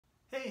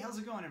Hey, how's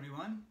it going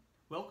everyone?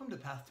 Welcome to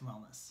Path to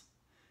Wellness.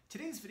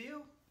 Today's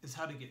video is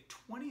how to get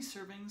 20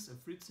 servings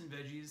of fruits and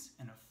veggies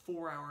in a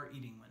 4-hour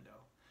eating window.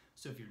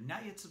 So if you're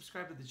not yet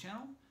subscribed to the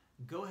channel,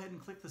 go ahead and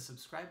click the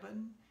subscribe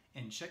button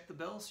and check the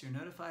bell so you're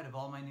notified of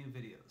all my new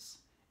videos.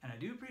 And I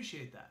do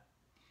appreciate that.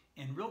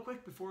 And real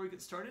quick before we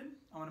get started,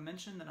 I want to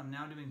mention that I'm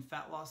now doing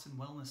fat loss and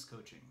wellness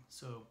coaching.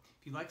 So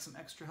if you'd like some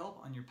extra help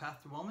on your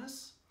path to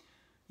wellness,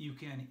 you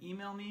can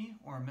email me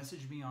or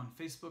message me on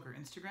Facebook or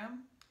Instagram,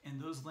 and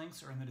those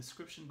links are in the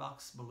description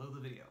box below the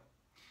video.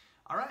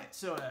 All right,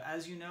 so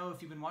as you know,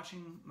 if you've been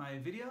watching my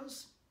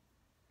videos,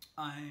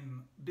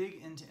 I'm big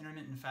into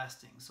intermittent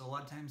fasting. So a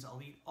lot of times I'll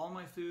eat all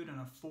my food in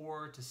a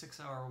 4 to 6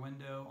 hour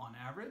window on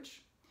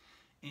average,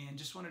 and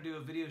just want to do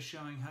a video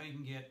showing how you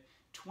can get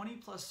 20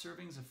 plus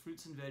servings of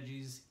fruits and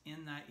veggies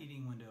in that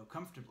eating window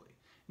comfortably.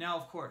 Now,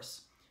 of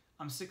course,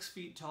 I'm 6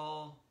 feet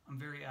tall, I'm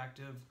very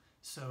active,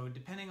 so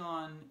depending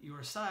on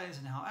your size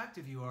and how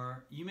active you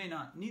are, you may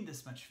not need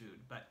this much food,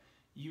 but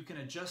you can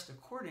adjust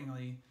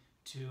accordingly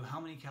to how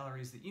many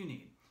calories that you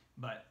need.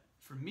 But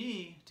for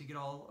me, to get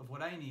all of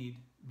what I need,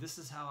 this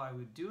is how I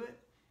would do it,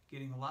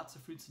 getting lots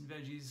of fruits and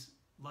veggies,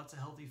 lots of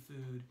healthy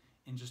food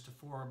in just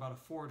about a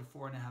 4 to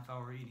 4.5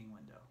 hour eating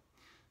window.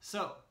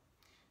 So,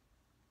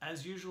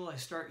 as usual, I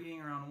start eating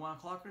around 1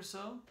 o'clock or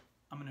so.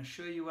 I'm gonna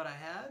show you what I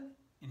had,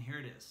 and here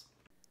it is.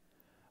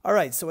 All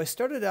right, so I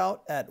started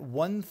out at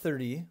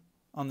 1:30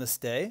 on this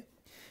day,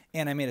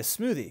 and I made a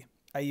smoothie.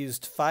 I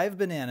used 5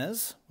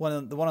 bananas.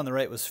 The one on the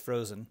right was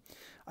frozen.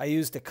 I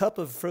used a cup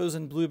of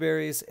frozen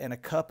blueberries and a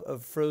cup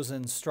of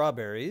frozen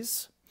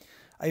strawberries.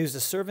 I used a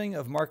serving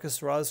of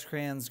Marcus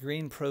Roscran's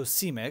Green Pro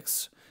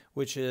C-Mix,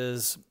 which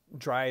is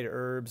dried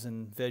herbs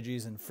and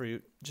veggies and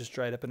fruit, just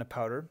dried up in a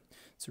powder.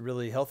 It's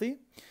really healthy.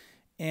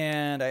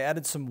 And I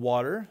added some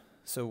water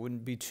so it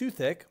wouldn't be too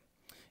thick,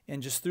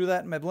 and just threw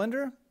that in my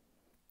blender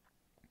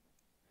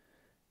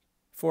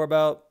for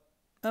about,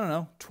 I don't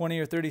know, 20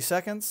 or 30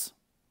 seconds.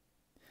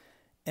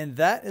 And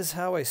that is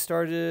how I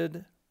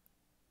started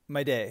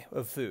my day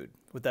of food,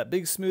 with that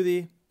big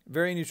smoothie,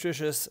 very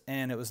nutritious,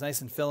 and it was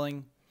nice and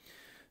filling.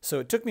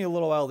 So it took me a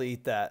little while to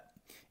eat that.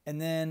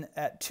 And then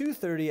at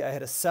 2:30, I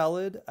had a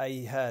salad. I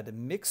had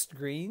mixed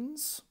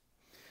greens.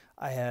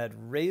 I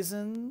had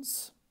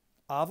raisins,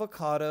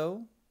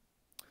 avocado,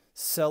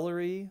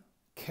 celery,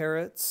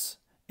 carrots,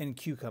 and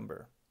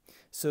cucumber.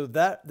 So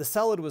the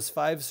salad was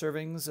 5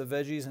 servings of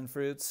veggies and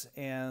fruits,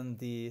 and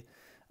the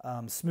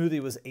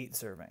smoothie was 8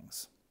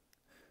 servings.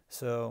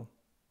 So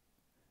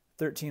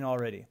 13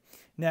 already.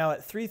 Now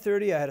at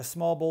 3:30, I had a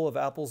small bowl of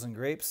apples and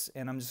grapes,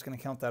 and I'm just going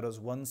to count that as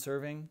 1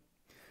 serving.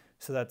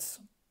 So that's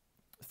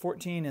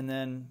 14. And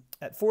then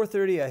at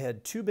 4:30, I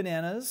had 2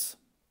 bananas.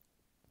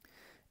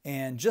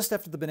 And just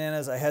after the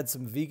bananas, I had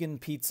some vegan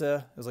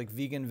pizza. It was like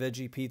vegan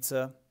veggie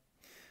pizza.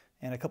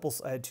 And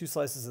I had 2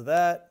 slices of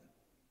that.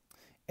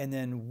 And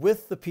then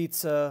with the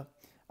pizza,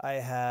 I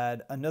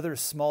had another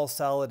small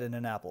salad and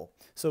an apple.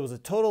 So it was a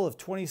total of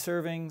 20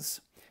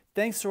 servings.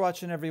 Thanks for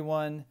watching,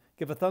 everyone.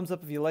 Give a thumbs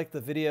up if you liked the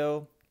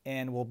video,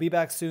 and we'll be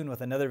back soon with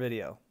another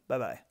video.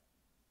 Bye-bye.